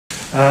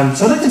So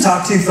I'd like to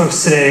talk to you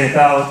folks today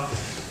about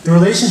the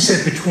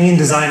relationship between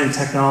design and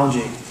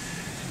technology.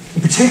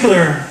 In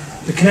particular,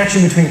 the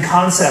connection between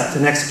concept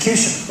and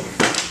execution.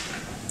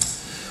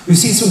 We've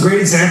seen some great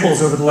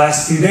examples over the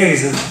last few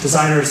days of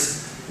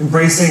designers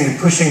embracing and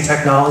pushing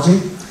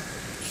technology.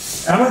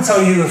 And I'm going to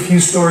tell you a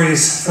few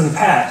stories from the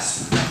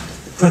past,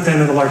 put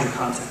them in the larger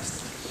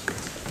context.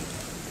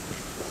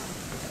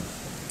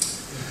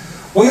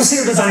 What you'll see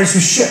are designers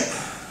who ship,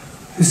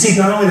 who seek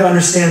not only to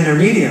understand their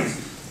medium,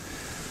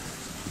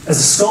 as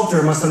a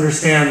sculptor must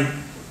understand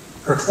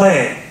her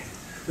clay,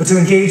 but to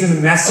engage in the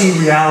messy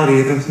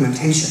reality of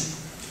implementation.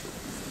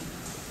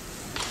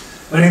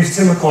 My name is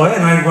Tim McCoy,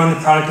 and I run the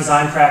product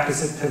design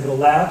practice at Pivotal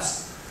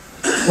Labs.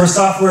 We're a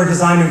software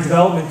design and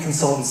development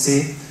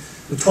consultancy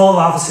with 12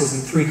 offices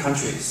in 3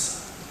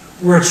 countries.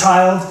 We're a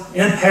child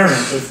and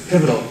parent of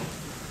Pivotal.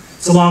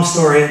 It's a long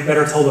story,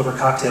 better told over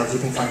cocktails.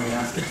 You can find me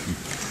after.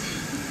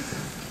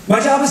 My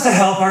job is to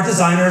help our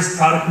designers,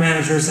 product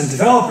managers, and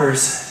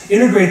developers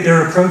integrate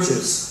their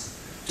approaches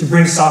to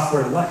bring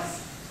software to life.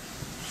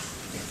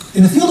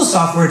 In the field of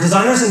software,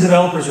 designers and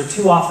developers are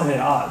too often at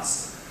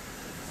odds.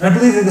 And I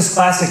believe that this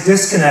classic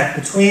disconnect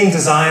between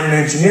design and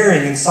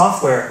engineering in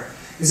software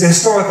is a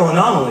historical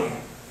anomaly,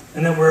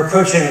 and that we're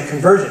approaching a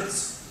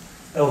convergence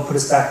that will put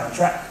us back on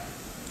track.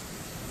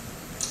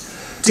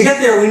 To get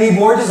there, we need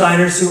more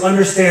designers who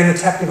understand the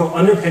technical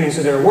underpinnings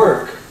of their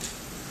work,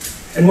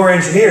 and more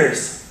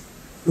engineers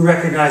who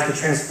recognize the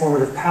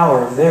transformative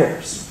power of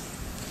theirs.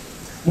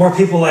 More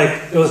people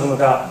like those I'm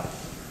about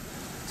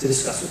to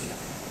discuss with you.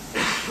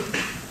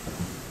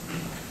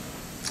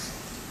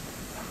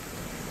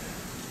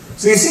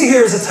 So you see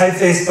here is a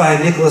typeface by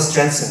Nicholas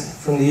Jensen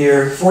from the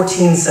year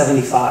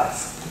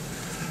 1475.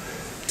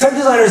 Type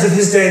designers of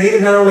his day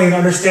needed not only an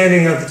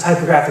understanding of the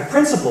typographic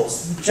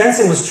principles,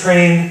 Jensen was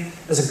trained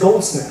as a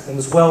goldsmith and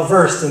was well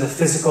versed in the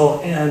physical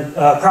and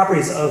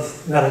properties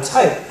of metal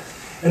type,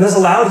 and this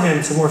allowed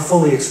him to more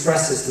fully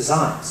express his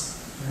designs.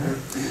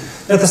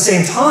 At the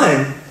same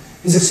time,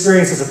 his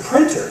experience as a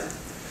printer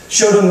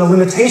showed him the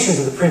limitations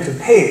of the printed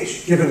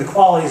page, given the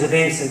qualities of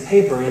inks and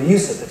paper in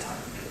use at the time.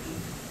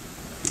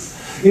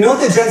 You note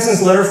that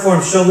Jensen's letter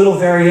forms show little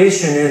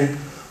variation in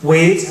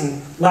weight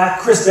and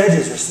lack crisp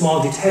edges or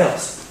small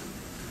details.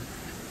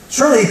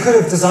 Surely he could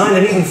have designed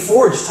and even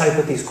forged type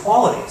with these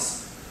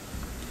qualities,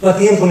 but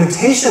the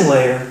implementation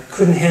layer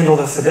couldn't handle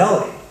the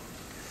fidelity.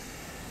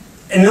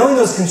 And knowing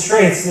those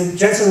constraints,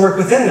 Jensen worked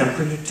within them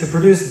to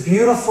produce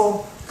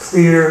beautiful,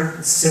 clear,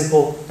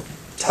 simple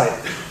type.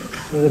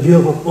 One of the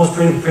beautiful, most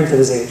pretty print of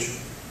his age.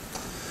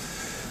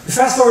 We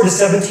fast forward to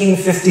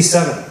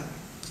 1757.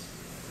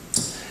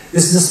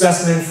 This is a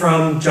specimen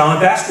from John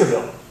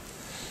Baskerville.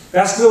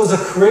 Baskerville was a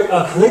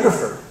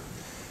calligrapher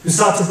who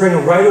sought to bring a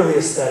writerly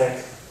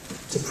aesthetic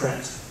to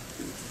print.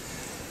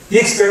 He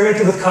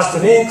experimented with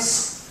custom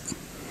inks,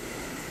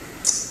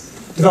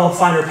 developed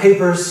finer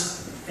papers,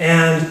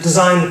 and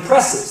designed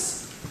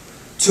presses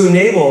to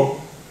enable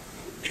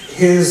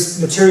his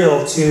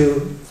material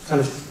to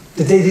kind of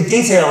the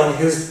detail in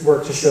his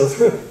work to show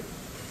through.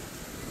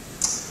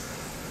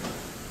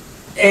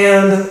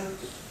 And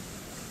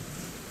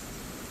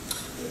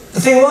the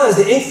thing was,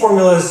 the ink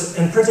formulas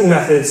and printing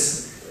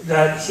methods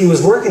that he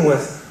was working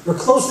with were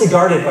closely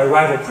guarded by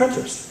rival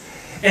printers.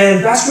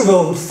 And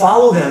Baskerville would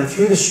follow them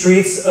through the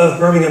streets of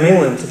Birmingham,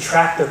 England to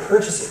track their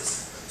purchases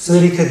so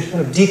that he could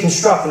kind of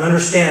deconstruct and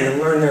understand and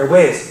learn their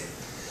ways.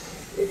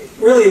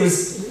 Really, it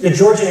was the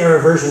Georgian-era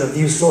version of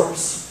View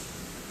Source.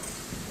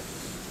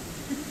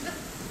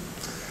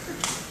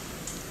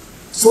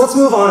 So let's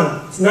move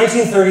on. It's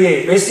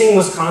 1938, Racine,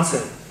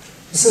 Wisconsin.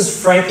 This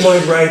is Frank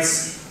Lloyd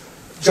Wright's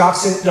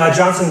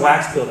Johnson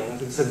Wax Building.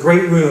 It's a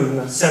great room in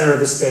the center of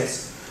the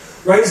space.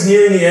 Wright is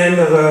nearing the end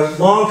of a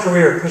long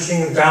career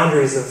pushing the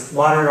boundaries of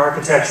modern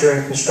architecture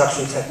and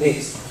construction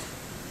techniques.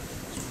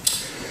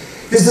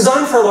 His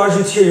design for a large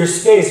interior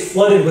space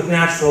flooded with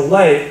natural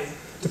light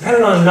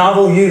depended on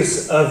novel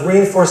use of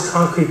reinforced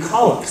concrete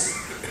columns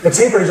that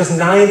tapered just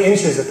 9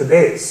 inches at the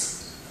base.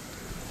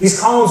 These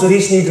columns would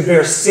each need to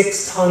bear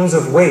 6 tons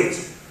of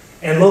weight,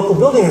 and local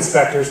building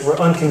inspectors were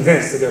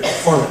unconvinced of their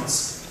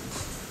performance.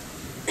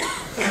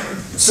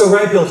 So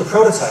Wright built a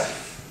prototype.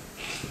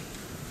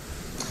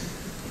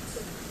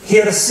 He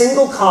had a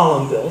single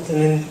column built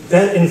and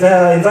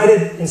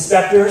invited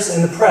inspectors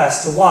and the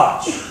press to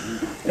watch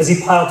as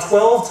he piled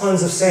 12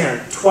 tons of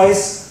sand,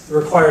 twice the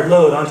required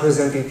load, onto his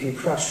MVP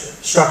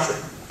structure.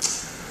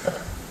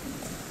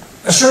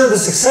 Assured of the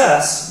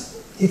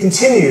success, he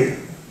continued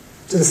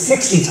to the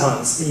 60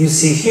 tons that you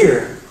see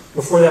here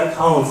before that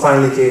column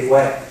finally gave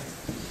way.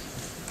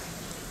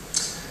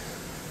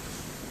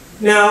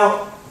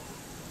 Now,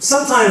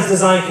 sometimes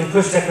design can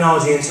push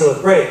technology until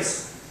it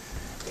breaks.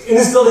 In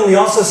this building, we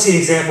also see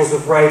examples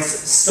of Wright's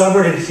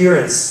stubborn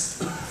adherence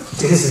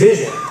to his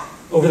vision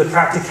over the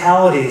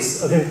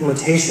practicalities of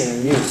implementation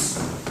and use.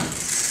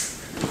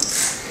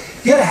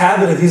 He had a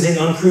habit of using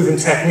unproven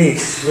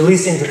techniques,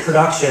 releasing to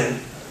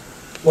production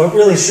what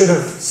really should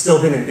have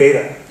still been in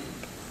beta.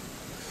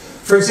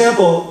 For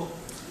example,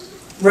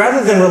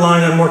 rather than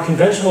relying on more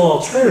conventional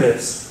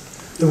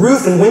alternatives, The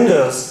roof and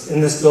windows in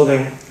this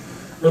building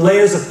were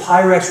layers of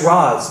Pyrex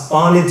rods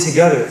bonded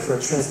together for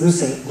a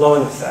translucent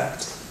glowing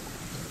effect.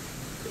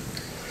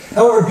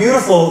 However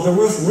beautiful, the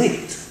roof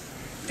leaked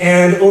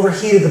and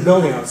overheated the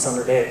building on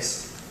summer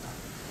days.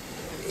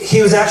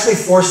 He was actually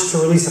forced to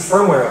release a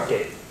firmware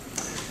update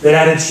that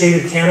added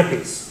shaded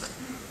canopies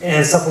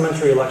and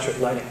supplementary electric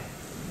lighting.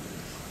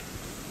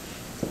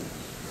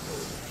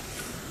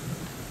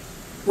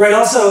 Wright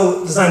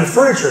also designed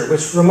furniture,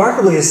 which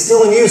remarkably is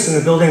still in use in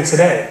the building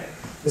today.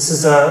 This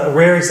is a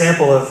rare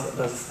example of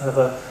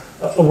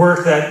a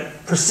work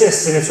that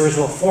persists in its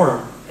original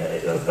form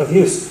of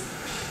use.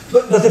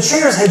 But the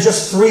chairs had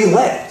just 3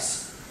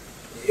 legs.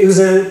 It was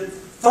a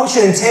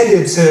function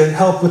intended to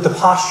help with the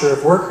posture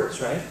of workers,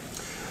 right?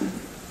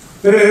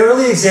 But in an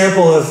early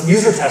example of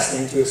user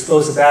testing to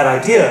expose a bad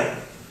idea,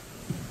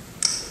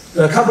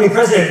 the company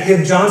president,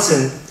 Hib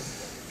Johnson,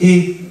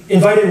 he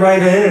invited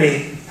Wright in and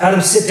he had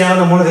him sit down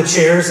on one of the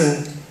chairs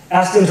and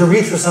asked him to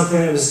reach for something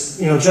that was,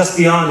 just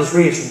beyond his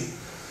reach. And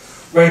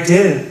Wright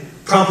did,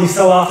 and promptly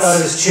fell off out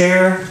of his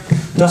chair,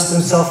 dusted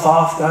himself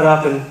off, got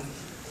up, and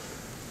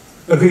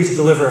agreed to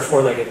deliver a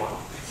 4-legged model.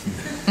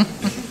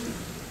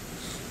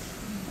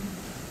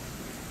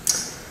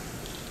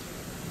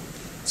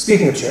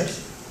 Speaking of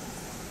chairs,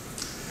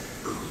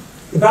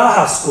 the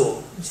Bauhaus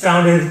School was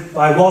founded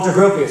by Walter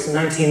Gropius in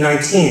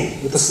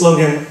 1919 with the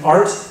slogan,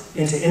 "Art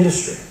into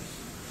Industry."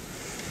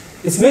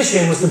 Its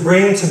mission was to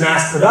bring to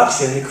mass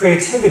production the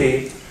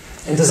creativity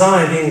and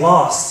design being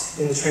lost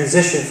in the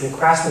transition from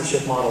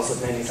craftsmanship models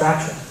of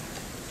manufacturing.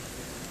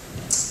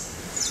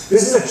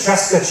 This is a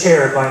Tresca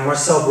chair by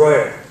Marcel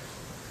Breuer.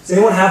 Does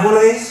anyone have one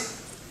of these?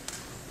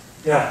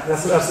 Yeah,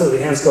 absolutely,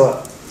 hands go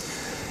up.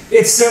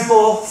 It's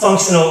simple,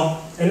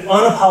 functional, and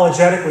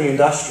unapologetically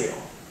industrial.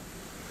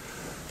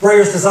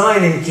 Breuer's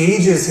design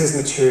engages his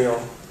material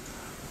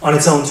on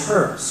its own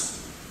terms.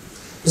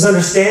 His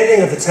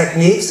understanding of the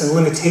techniques and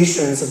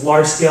limitations of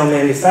large-scale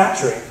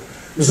manufacturing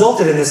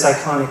resulted in this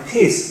iconic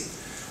piece,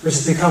 which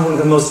has become one of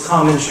the most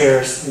common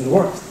chairs in the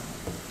world.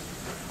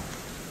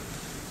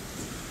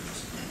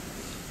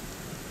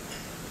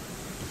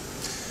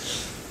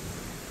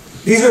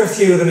 These are a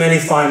few of the many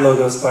fine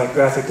logos by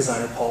graphic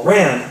designer Paul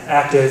Rand,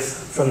 active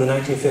from the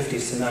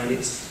 1950s to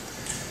 90s.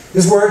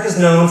 His work is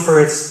known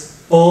for its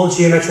bold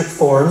geometric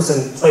forms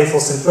and playful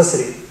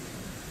simplicity.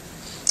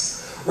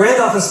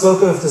 Rand often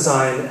spoke of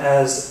design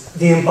as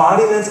the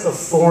embodiment of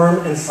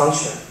form and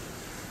function,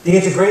 the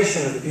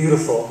integration of the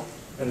beautiful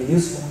and the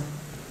useful.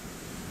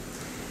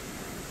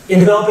 In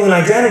developing an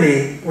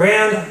identity,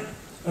 Rand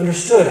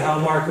understood how a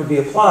mark would be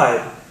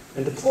applied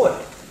and deployed.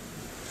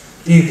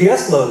 The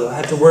UPS logo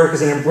had to work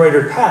as an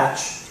embroidered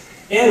patch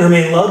and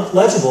remain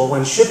legible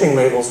when shipping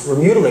labels were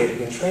mutilated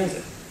in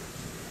transit.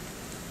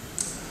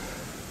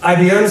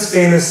 IBM's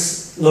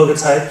famous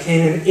logotype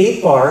came in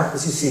 8-bar,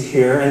 as you see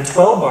here, and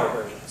 12-bar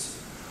versions.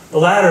 The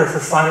latter for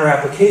finer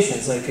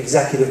applications like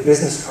executive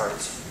business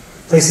cards,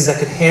 places that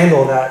could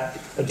handle that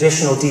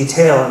additional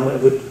detail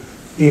and would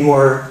be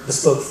more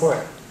bespoke for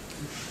it.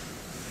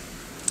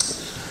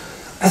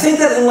 I think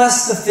that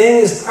unless the thing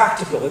is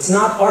practical, it's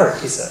not art,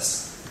 he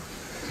says.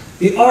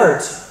 The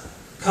art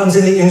comes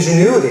in the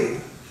ingenuity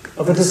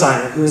of a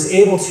designer who is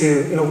able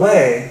to, in a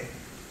way,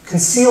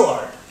 conceal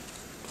art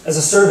as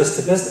a service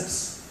to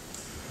business.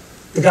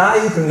 The guy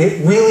who can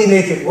really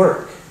make it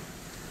work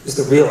is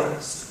the real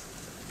artist.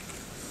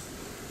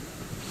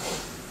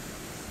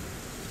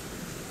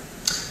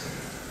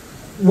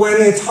 When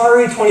the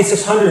Atari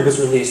 2600 was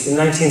released in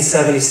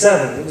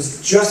 1977, it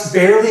was just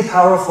barely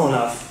powerful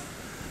enough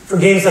for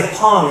games like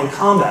Pong and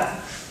Combat.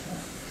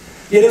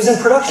 Yet it was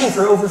in production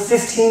for over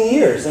 15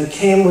 years and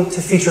came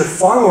to feature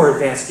far more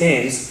advanced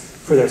games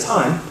for their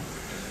time,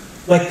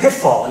 like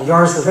Pitfall and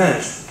Yar's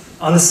Revenge,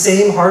 on the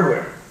same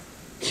hardware.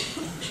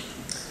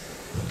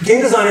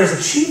 Game designers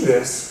achieved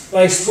this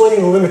by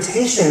exploiting the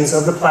limitations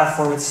of the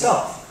platform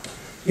itself,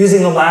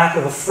 using the lack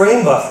of a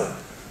frame buffer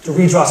to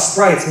redraw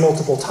sprites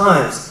multiple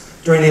times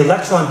during the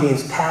electron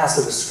beam's pass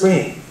of the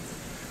screen,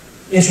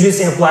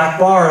 introducing a black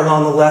bar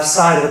along the left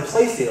side of the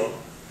playfield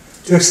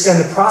to extend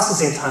the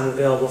processing time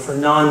available for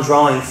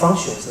non-drawing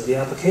functions of the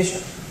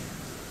application.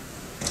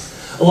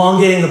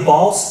 Elongating the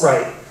ball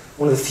sprite,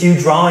 one of the few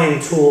drawing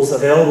tools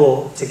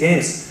available to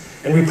games,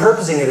 and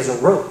repurposing it as a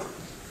rope.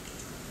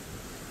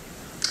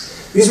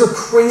 These were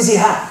crazy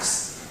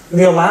hacks, and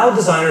they allowed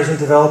designers and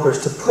developers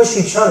to push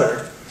each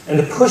other and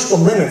to push the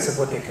limits of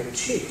what they could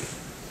achieve.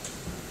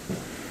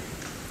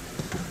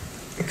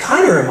 It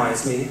kind of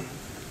reminds me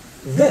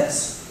of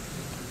this.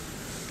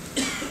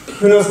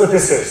 Who knows what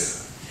this is?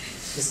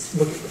 Just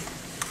look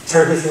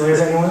terribly familiar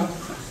to anyone?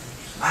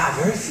 Wow,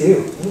 very few.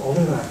 A little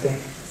older than I think.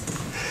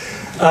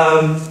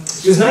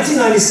 It was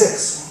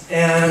 1996,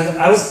 and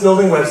I was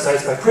building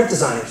websites by print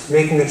designers,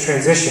 making the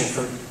transition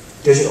from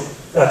digital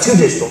to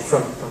digital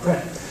from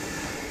print.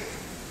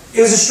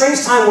 It was a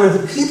strange time where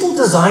the people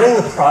designing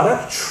the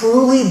product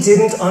truly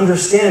didn't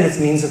understand its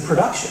means of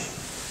production.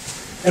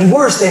 And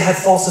worse, they had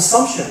false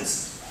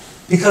assumptions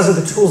because of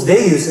the tools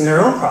they used in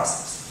their own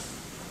process.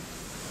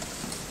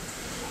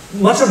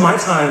 Much of my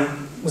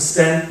time was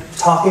spent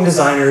talking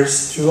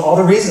designers through all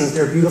the reasons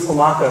their beautiful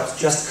mock-ups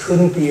just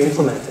couldn't be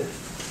implemented.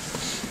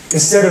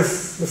 Instead of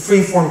the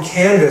free-form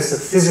canvas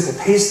of physical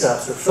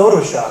paste-ups or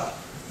Photoshop,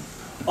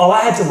 all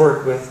I had to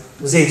work with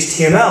was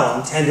HTML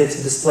intended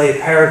to display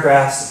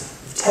paragraphs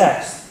of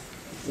text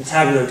and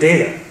tabular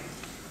data.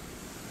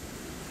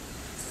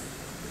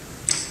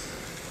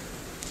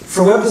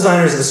 For web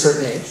designers of a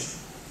certain age,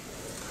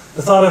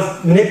 the thought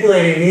of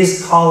manipulating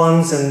these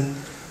columns and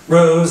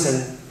rows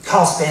and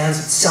col spans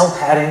and cell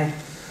padding,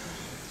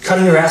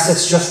 cutting your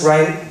assets just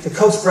right, to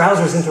coax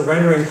browsers into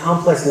rendering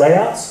complex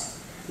layouts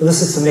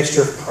elicits a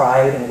mixture of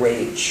pride and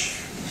rage.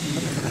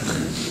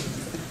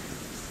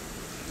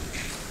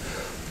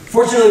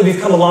 Fortunately,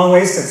 we've come a long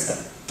way since then.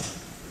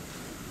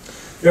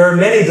 There are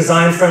many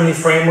design-friendly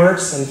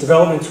frameworks and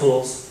development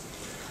tools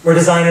where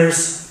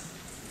designers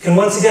can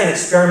once again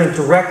experiment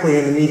directly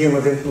in the medium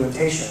of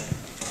implementation,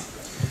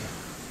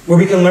 where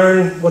we can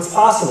learn what's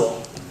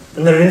possible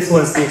and let it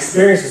influence the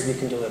experiences we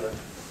can deliver,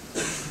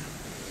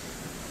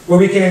 where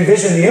we can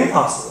envision the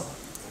impossible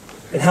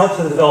and help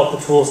to develop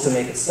the tools to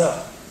make it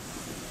so.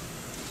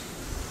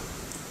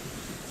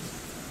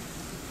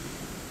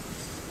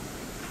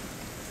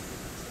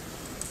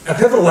 At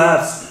Pivotal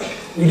Labs,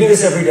 we do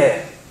this every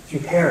day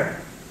through pairing.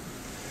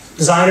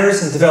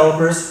 Designers and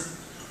developers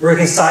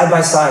working side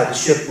by side to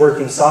ship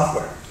working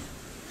software.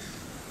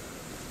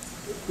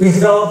 We've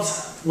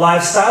developed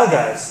live style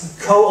guides,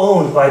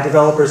 co-owned by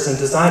developers and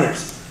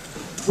designers.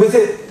 With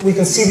it, we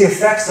can see the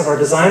effects of our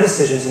design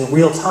decisions in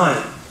real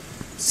time,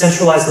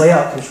 centralized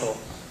layout control.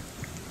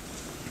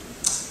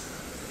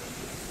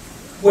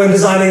 When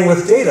designing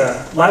with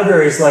data,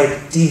 libraries like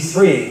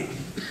D3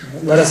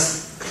 let us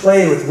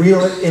play with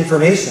real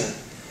information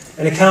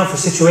and account for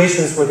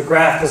situations where the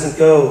graph doesn't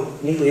go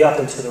neatly up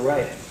and to the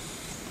right.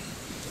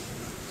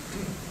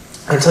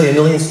 I can tell you a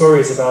million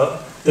stories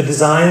about the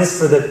designs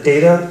for the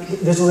data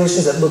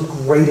visualizations that look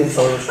great in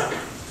Photoshop.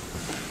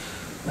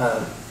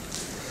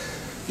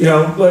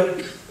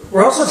 But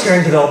we're also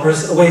tearing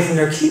developers away from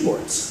their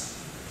keyboards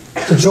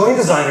to join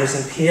designers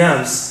and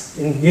PMs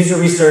in user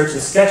research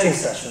and sketching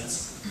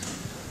sessions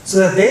so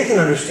that they can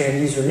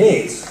understand user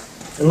needs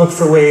and look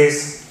for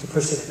ways to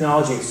push the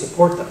technology to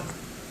support them.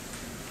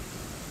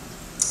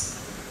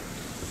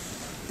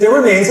 There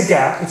remains a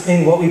gap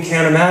between what we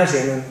can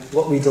imagine and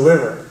what we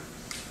deliver.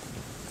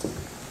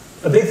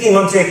 A big theme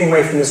I'm taking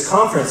away from this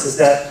conference is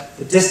that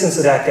the distance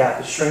of that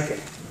gap is shrinking.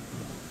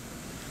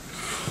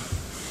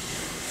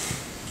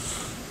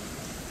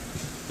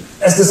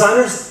 As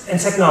designers and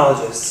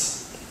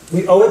technologists,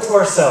 we owe it to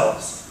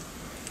ourselves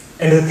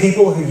and to the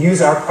people who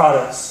use our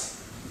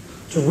products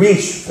to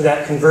reach for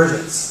that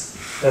convergence,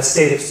 that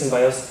state of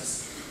symbiosis.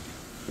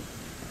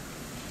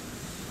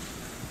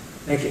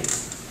 Thank you.